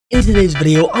In today's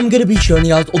video, I'm going to be showing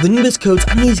you guys all the newest codes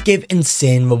and these give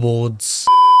insane rewards.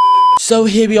 So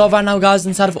here we are right now guys,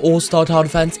 inside of All-Star Tower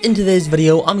Defense. In today's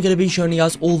video, I'm going to be showing you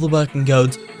guys all the working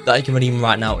codes that I can redeem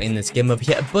right now in this game over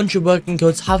here. A bunch of working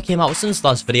codes have came out since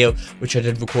last video, which I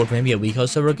did record maybe a week or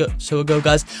so ago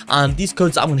guys. And these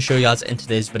codes I'm going to show you guys in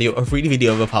today's video are really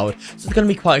overpowered. So it's going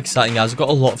to be quite exciting guys. I've got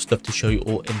a lot of stuff to show you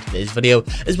all in today's video.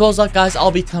 As well as that guys,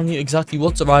 I'll be telling you exactly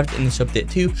what's arrived in this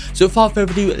update too. So without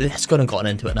further ado, let's go and get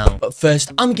into it now. But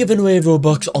first, I'm giving away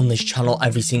Robux on this channel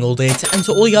every single day. And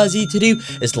so all you guys need to do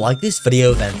is like this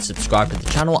video, then subscribe to the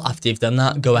channel. After you've done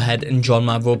that, go ahead and join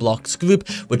my Roblox group,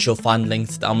 which you'll find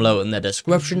linked down below in the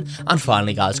description. And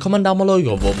finally guys, comment down below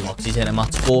your Roblox username.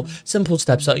 That's 4 simple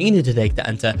steps that you need to take to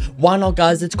enter. Why not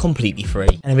guys? It's completely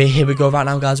free. Anyway, here we go right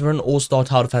now guys. We're in All-Star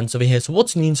Tower Defense over here. So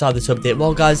what's new inside this update?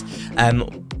 Well guys,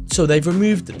 so they've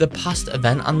removed the past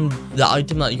event, and the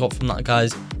item that you got from that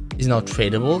guys is now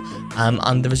tradable,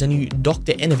 and there is a new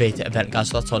Dr. Innovator event guys,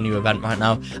 so that's our new event right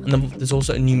now. And then there's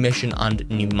also a new mission and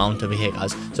new mount over here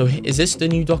guys. So is this the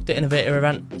new Dr. Innovator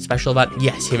event, special event?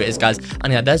 Yes, here it is guys.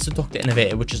 And yeah, there's the Dr.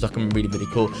 Innovator, which is looking really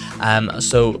cool.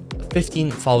 So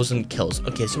 15,000 kills.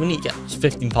 Okay, so we need to get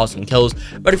 15,000 kills,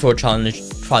 ready for a challenge.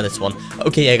 Try this one.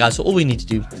 Okay, yeah guys, so all we need to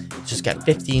do is just get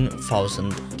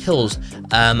 15,000 kills,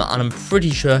 and I'm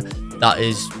pretty sure that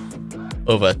is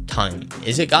over time.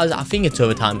 Is it guys? I think it's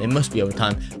over time. It must be over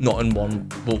time, not in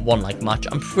one like match,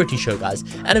 I'm pretty sure guys.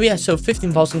 Anyway, yeah, so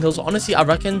 15,000 kills. Honestly, I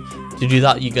reckon to do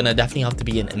that you're gonna definitely have to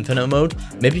be in infinite mode.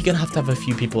 Maybe you're gonna have to have a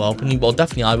few people helping you. Well,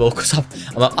 definitely I will, because I'm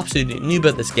an absolutely noob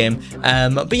at this game.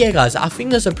 But yeah guys, I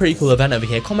think there's a pretty cool event over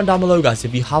here. Comment down below guys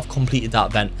if you have completed that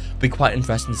event. It'll be quite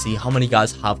interesting to see how many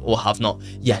guys have or have not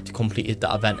yet completed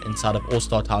that event inside of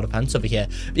All-Star Tower Defense over here.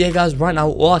 But yeah guys, right now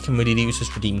all I can really do is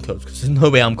just redeem codes, because there's no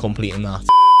way I'm completing that.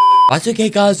 That's okay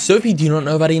guys, so if you do not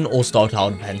know already, in All-Star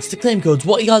Tower Defense, to claim codes,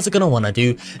 what you guys are going to want to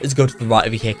do is go to the right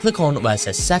over here, click on where it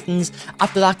says settings.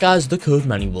 After that guys, the code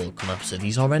menu will come up. So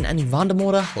these are in any random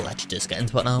order. Let's just get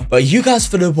into it now. But you guys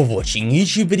for watching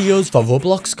YouTube videos for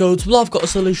Roblox codes, well I've got a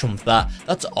solution for that.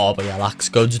 That's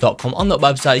rblxcodes.com. On that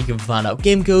website you can find out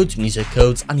game codes, music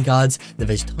codes, and guides. There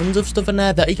is tons of stuff in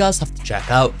there that you guys have to check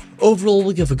out. Overall,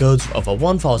 we give the codes for over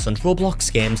 1,000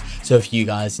 Roblox games, so if you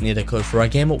guys need a code for a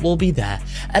game, it will be there.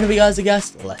 Anyway guys, I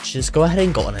guess let's just go ahead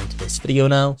and go on into this video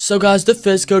now. So guys, the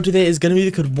first code today is going to be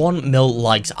the code 1mil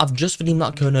likes. I've just redeemed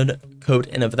that code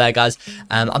in over there guys.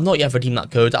 I've not yet redeemed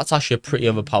that code. That's actually a pretty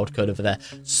overpowered code over there.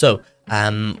 So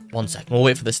 1 second, we'll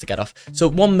wait for this to get off. So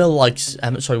 1mil likes,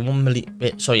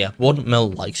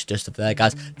 1mil likes just over there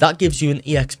guys. That gives you an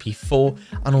EXP4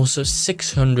 and also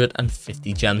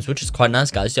 650 gems, which is quite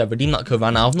nice guys. Yeah, redeem that code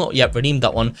right now. I've not yet redeemed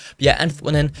that one, but yeah, enter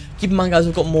one in. Keep in mind guys,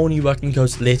 I've got more new working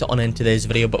codes later on in today's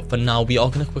video, but for now we are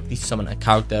going to quickly summon a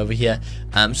character over here.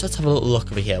 So let's have a little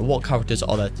look over here. What characters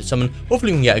are there to summon?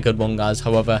 Hopefully we can get a good one guys.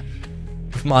 However,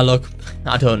 with my luck,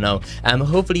 I don't know.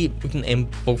 Hopefully we can aim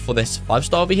for this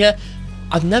 5-star over here.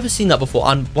 I've never seen that before,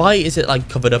 and why is it like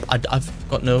covered up? I've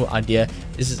got no idea.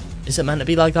 Is it meant to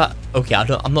be like that? Okay,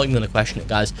 I'm not even gonna question it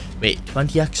guys. Wait,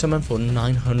 20x summon for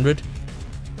 900?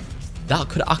 That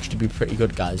could actually be pretty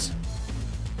good guys.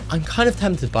 I'm kind of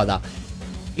tempted by that.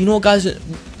 You know what guys,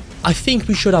 I think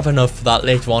we should have enough for that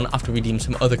later on after we redeem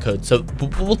some other codes, so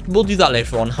we'll do that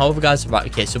later on. However guys, right,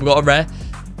 okay, so we got a rare.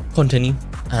 Continue.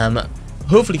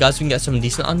 Hopefully guys we can get something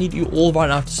decent. I need you all right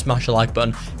now to smash a like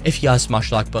button. If you guys smash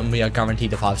the like button, we are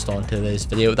guaranteed a 5-star into this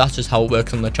video. That's just how it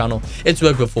works on the channel. It's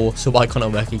worked before, so why can't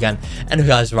it work again? Anyway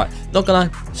guys, right, not gonna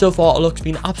lie, so far our luck's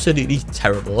been absolutely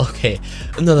terrible. Okay,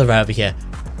 another rare over here.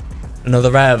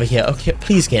 Another rare over here. Okay,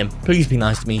 please game, please be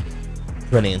nice to me.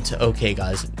 Brilliant. Okay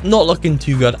guys, not looking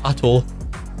too good at all.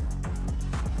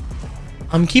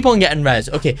 I'm keep on getting rares.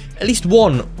 Okay, at least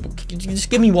one. Just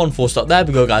give me one 4-star. There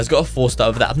we go guys, got a 4-star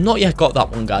over there. I've not yet got that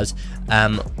one guys.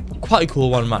 Quite a cool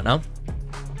one right now.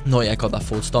 Not yet got that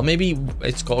 4-star. Maybe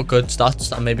it's got a good stats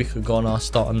that maybe could go on our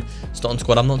starting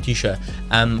squad. I'm not too sure.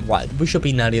 Right, we should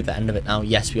be nearly at the end of it now.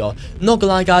 Yes, we are. Not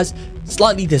gonna lie guys,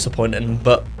 slightly disappointing,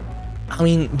 but I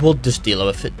mean, we'll just deal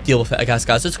with it, I guess,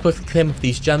 guys. Let's quickly claim up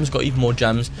these gems. Got even more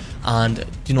gems, and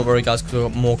do not worry guys, because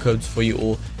we've got more codes for you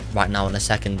all right now in a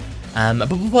second. But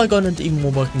before I go into even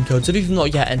more working codes, if you've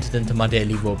not yet entered into my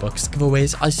daily Robux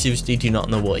giveaways, I seriously do not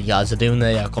know what you guys are doing.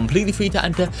 They are completely free to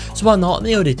enter, so why not?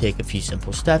 They only take a few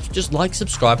simple steps. Just like,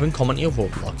 subscribe, and comment your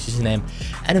Roblox username.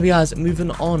 Anyway guys,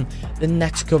 moving on, the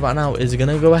next code right now is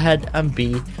gonna go ahead and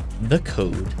be the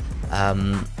code.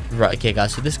 Right, okay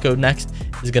guys, so this code next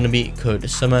is gonna be code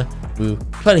Summer Woo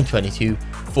 2022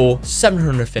 for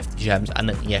 750 gems and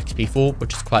an EXP4,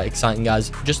 which is quite exciting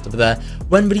guys. Just over there,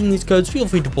 when reading these codes, feel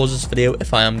free to pause this video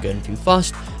if I am going too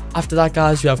fast. after that,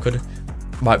 guys, we have code.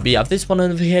 Right, we have this one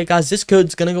over here, guys. This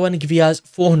code's gonna go in and give you guys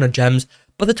 400 gems.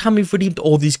 By the time we've redeemed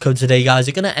all these codes today, guys,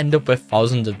 you're gonna end up with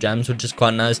thousands of gems, which is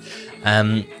quite nice.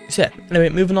 So yeah, anyway,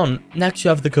 moving on. Next, you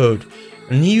have the code.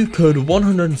 New code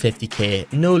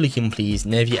 150k. No leaking, please.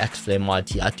 Navy X Flame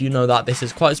YT. I do know that this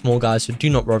is quite small, guys, so do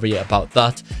not worry about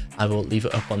that. I will leave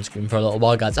it up on screen for a little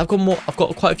while, guys. I've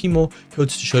got quite a few more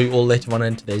codes to show you all later on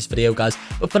in today's video, guys.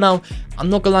 But for now, I'm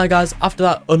not gonna lie, guys. After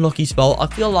that unlucky spell, I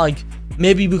feel like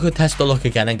maybe we could test our luck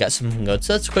again and get something good.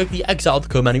 So let's quickly exit out the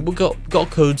code menu. We've got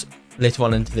codes later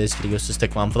on into this video, so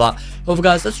stick around for that. However,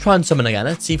 guys, let's try and summon again.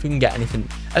 Let's see if we can get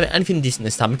anything decent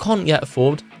this time. We can't yet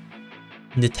afford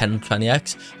the 10 or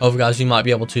 20x. However, guys, we might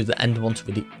be able to the end once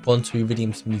we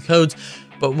redeem some new codes.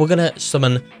 But we're gonna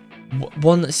summon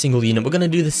one single unit. We're gonna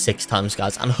do this 6 times,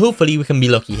 guys, and hopefully we can be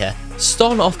lucky here.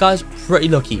 Starting off, guys, pretty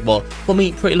lucky. Well, for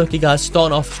me, pretty lucky, guys.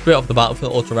 Starting off straight off the bat for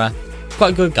the ultra rare.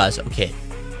 Quite good, guys. Okay,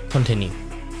 continue.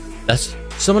 Let's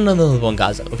summon another one,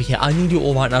 guys. Over here, I need you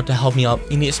all right now to help me out.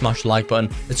 You need to smash the like button.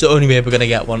 It's the only way we're gonna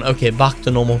get one. Okay, back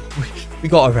to normal. We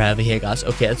got a rare over here, guys.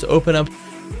 Okay, let's open up.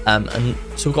 And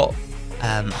so we've got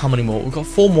how many more? We've got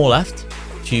 4 more left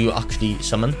to actually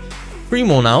summon. 3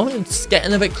 more now. It's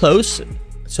getting a bit close,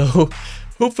 so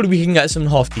hopefully we can get something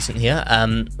half decent here.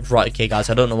 Right, okay, guys,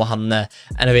 I don't know what happened there.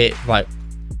 Anyway, right,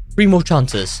 3 more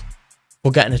chances. We're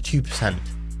getting a 2%.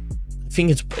 I think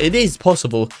it is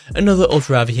possible. Another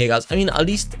ultra rare over here, guys. I mean, at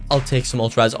least I'll take some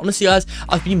ultra rares. Honestly, guys,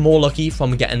 I've been more lucky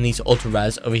from getting these ultra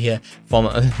rares over here from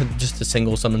just a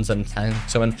single summons and tank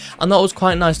summon, and that was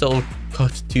quite a nice little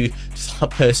cut to that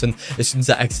person as soon as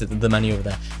I exited the menu over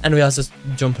there. Anyway, I was just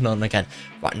jumping on again.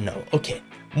 Right, no, okay.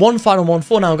 One final one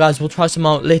for now, guys. We'll try some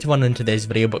out later on in today's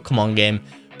video, but come on, game.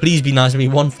 Please be nice to me.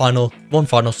 One final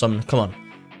summon. Come on.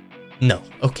 No.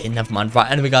 Okay, never mind. Right,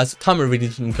 anyway, guys, time to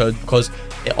read some codes because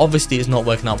it obviously is not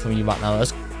working out for me right now.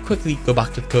 Let's quickly go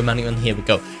back to the code menu, and here we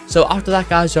go. So after that,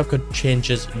 guys, you have code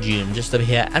changes June just over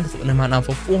here, and it's right now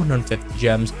for 450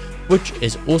 gems, which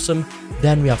is awesome.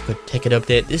 Then we have code ticket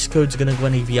update. This code's gonna go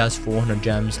and give you guys 400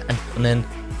 gems, and then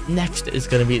next is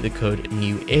gonna be the code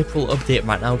new April update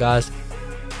right now, guys.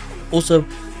 Also,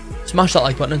 smash that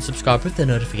like button and subscribe with the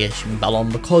notification bell on,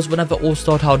 because whenever All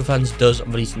Star Tower Defense does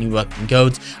release new working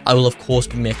codes, I will of course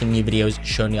be making new videos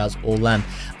showing you guys all them,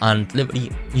 and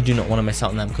literally you do not want to miss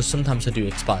out on them because sometimes they do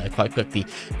expire quite quickly.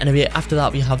 Anyway, after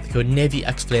that we have the code Navy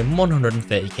X Flame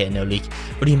 130k no leak.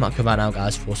 Redeem that code right now,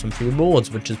 guys, for some free rewards,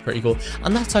 which is pretty cool.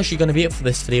 And that's actually going to be it for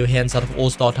this video here inside of All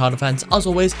Star Tower Defense. As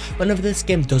always, whenever this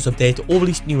game does update or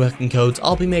release new working codes,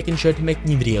 I'll be making sure to make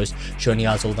new videos showing you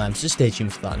guys all them, so stay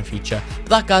tuned for that in the future. But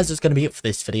that, guys, is going to be it for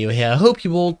this video here. I hope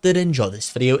you all did enjoy this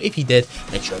video. If you did,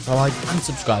 make sure to like and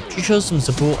subscribe to show some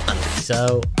support, and peace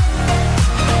out.